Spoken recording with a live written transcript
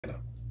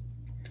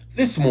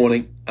This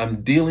morning,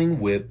 I'm dealing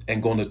with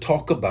and going to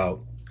talk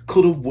about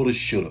coulda, woulda,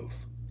 shoulda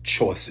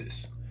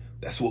choices.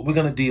 That's what we're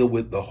going to deal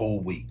with the whole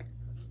week.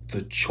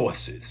 The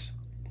choices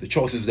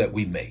that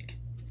we make.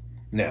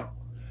 Now,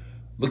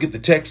 look at the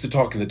text, the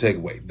talk, and the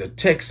takeaway. The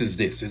text is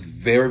this. It's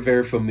very,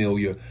 very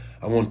familiar.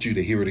 I want you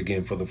to hear it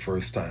again for the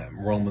first time.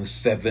 Romans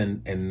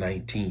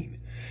 7:19.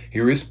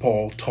 Here is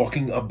Paul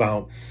talking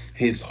about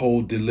his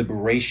whole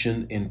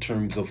deliberation in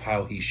terms of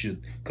how he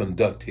should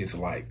conduct his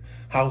life,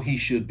 how he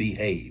should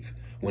behave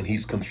when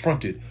he's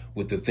confronted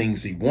with the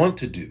things he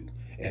wants to do,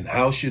 and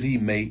how should he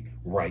make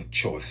right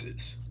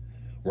choices.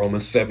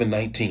 Romans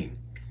 7:19.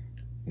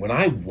 When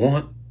I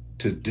want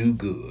to do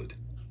good,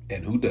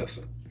 and who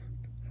doesn't?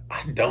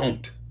 I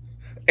don't.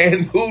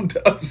 And who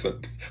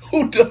doesn't?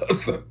 Who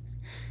doesn't?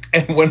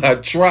 And when I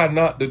try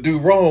not to do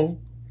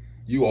wrong,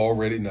 you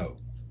already know.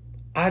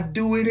 I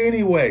do it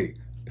anyway.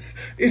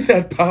 Isn't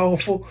that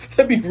powerful?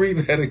 Let me read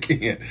that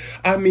again.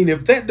 I mean,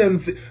 if that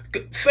doesn't,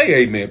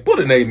 say amen. Put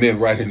an amen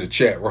right in the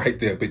chat right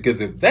there, because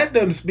if that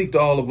doesn't speak to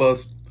all of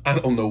us, I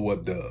don't know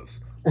what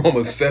does.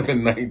 Romans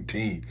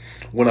 7:19.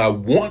 When I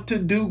want to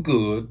do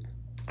good,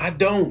 I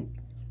don't.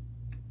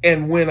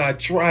 And when I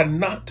try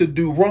not to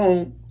do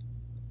wrong,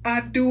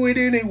 I do it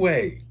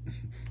anyway.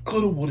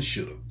 Coulda, woulda,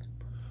 shoulda.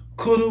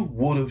 Coulda,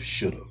 woulda,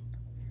 shoulda.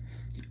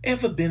 You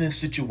ever been in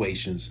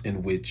situations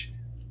in which,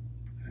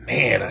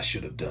 man, I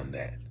should have done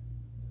that?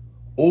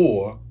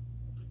 Or,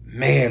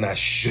 man, I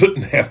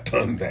shouldn't have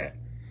done that.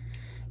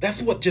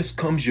 That's what just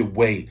comes your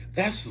way.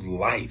 That's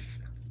life.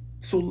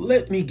 So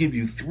let me give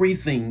you 3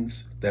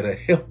 things that'll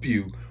help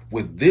you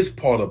with this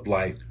part of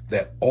life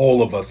that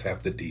all of us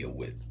have to deal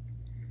with.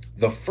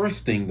 The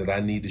first thing that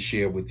I need to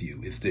share with you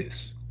is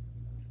this.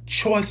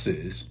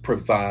 Choices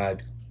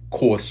provide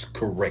course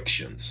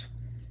corrections.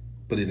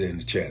 Put it in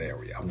the chat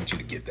area. I want you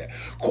to get that.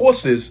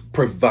 Choices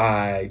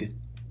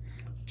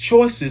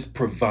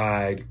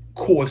provide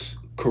course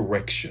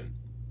correction.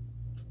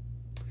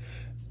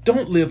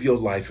 Don't live your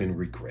life in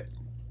regret.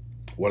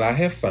 What I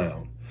have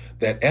found,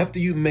 that after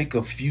you make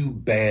a few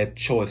bad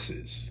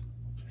choices,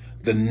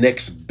 the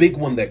next big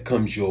one that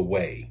comes your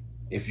way,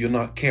 if you're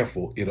not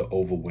careful, it'll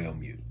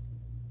overwhelm you.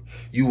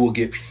 You will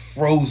get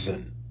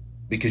frozen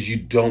because you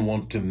don't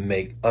want to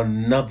make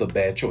another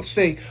bad choice.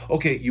 Say,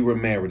 okay, you were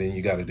married and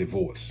you got a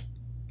divorce.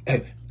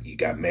 You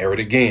got married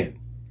again.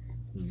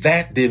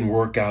 That didn't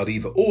work out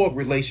either, or a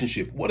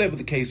relationship, whatever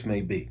the case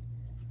may be.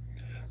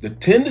 The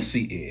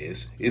tendency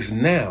is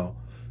now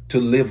to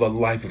live a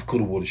life of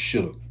coulda, woulda,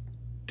 shoulda,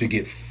 to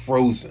get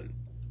frozen.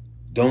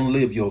 Don't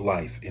live your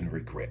life in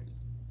regret.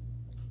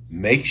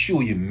 Make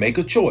sure you make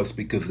a choice,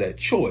 because that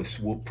choice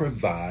will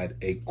provide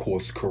a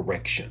course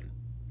correction.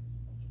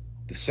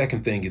 The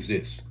second thing is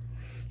this.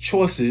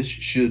 Choices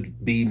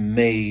should be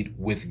made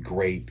with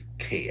great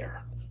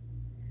care.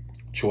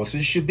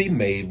 Choices should be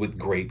made with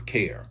great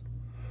care.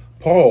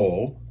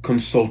 Paul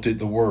consulted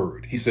the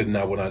word. He said,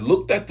 now when I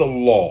looked at the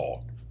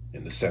law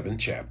in the 7th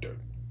chapter,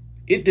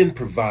 it didn't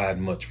provide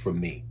much for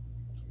me.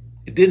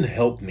 It didn't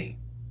help me.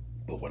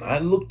 But when I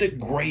looked at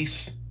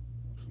grace,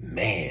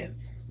 man,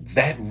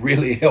 that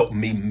really helped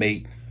me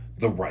make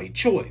the right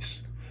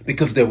choice,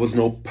 because there was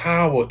no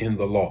power in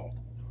the law.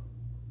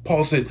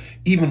 Paul said,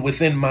 even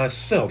within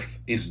myself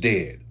is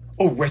dead,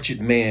 O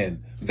wretched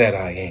man that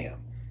I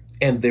am.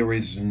 And there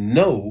is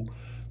no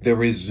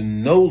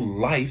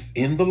life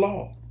in the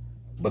law,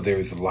 but there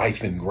is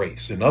life in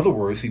grace. In other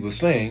words, he was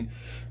saying,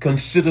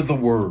 consider the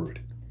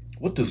word.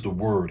 What does the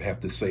word have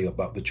to say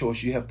about the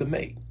choice you have to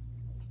make?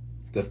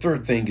 The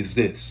third thing is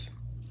this.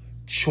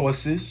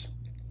 Choices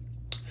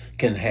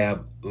can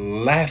have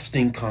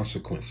lasting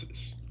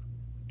consequences.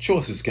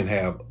 Choices can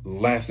have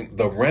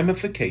the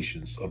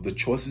ramifications of the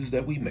choices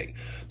that we make.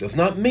 Does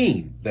not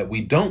mean that we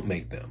don't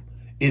make them.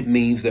 It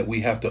means that we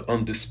have to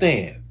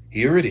understand.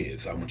 Here it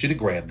is. I want you to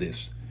grab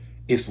this.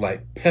 It's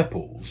like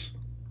pebbles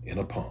in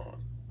a pond.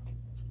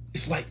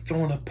 It's like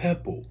throwing a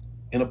pebble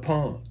in a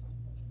pond.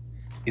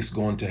 It's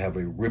going to have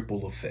a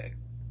ripple effect.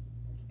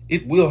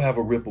 It will have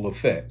a ripple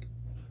effect.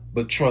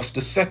 But trust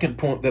the second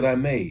point that I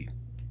made.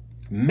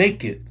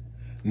 Make it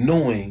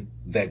knowing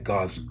that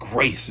God's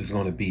grace is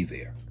going to be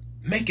there.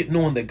 Make it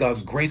knowing that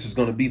God's grace is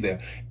going to be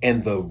there.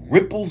 And the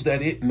ripples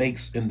that it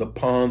makes in the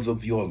ponds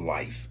of your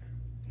life.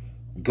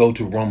 Go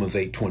to Romans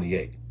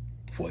 8:28.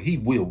 For he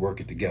will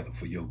work it together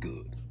for your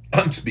good.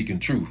 I'm speaking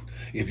truth.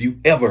 If you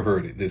ever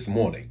heard it this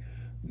morning,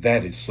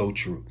 that is so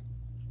true.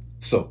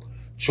 So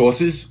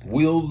choices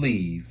will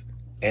leave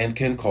and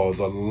can cause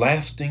a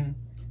lasting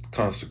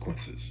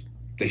consequences.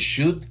 They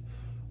should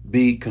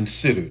be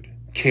considered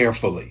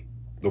carefully,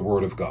 the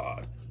word of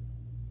God.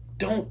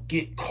 Don't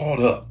get caught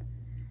up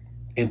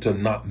into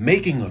not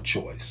making a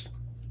choice,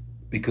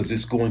 because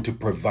it's going to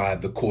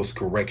provide the course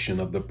correction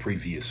of the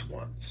previous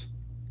ones.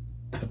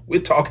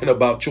 We're talking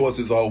about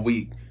choices all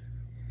week.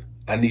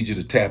 I need you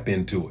to tap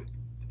into it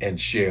and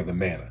share the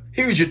manna.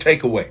 Here's your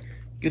takeaway.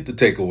 Get the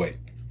takeaway.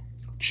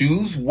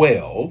 Choose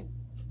well,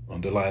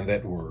 underline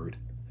that word,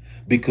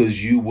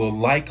 because you will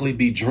likely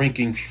be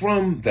drinking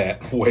from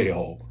that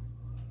well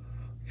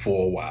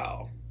for a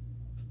while.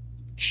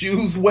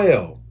 Choose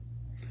well,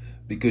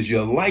 because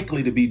you're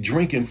likely to be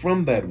drinking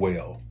from that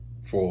well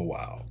for a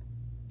while.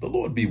 The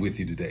Lord be with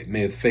you today.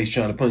 May his face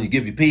shine upon you,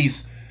 give you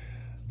peace.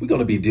 We're going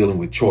to be dealing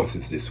with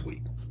choices this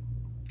week.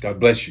 God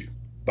bless you.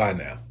 Bye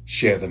now.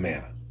 Share the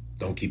manna.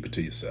 Don't keep it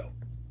to yourself.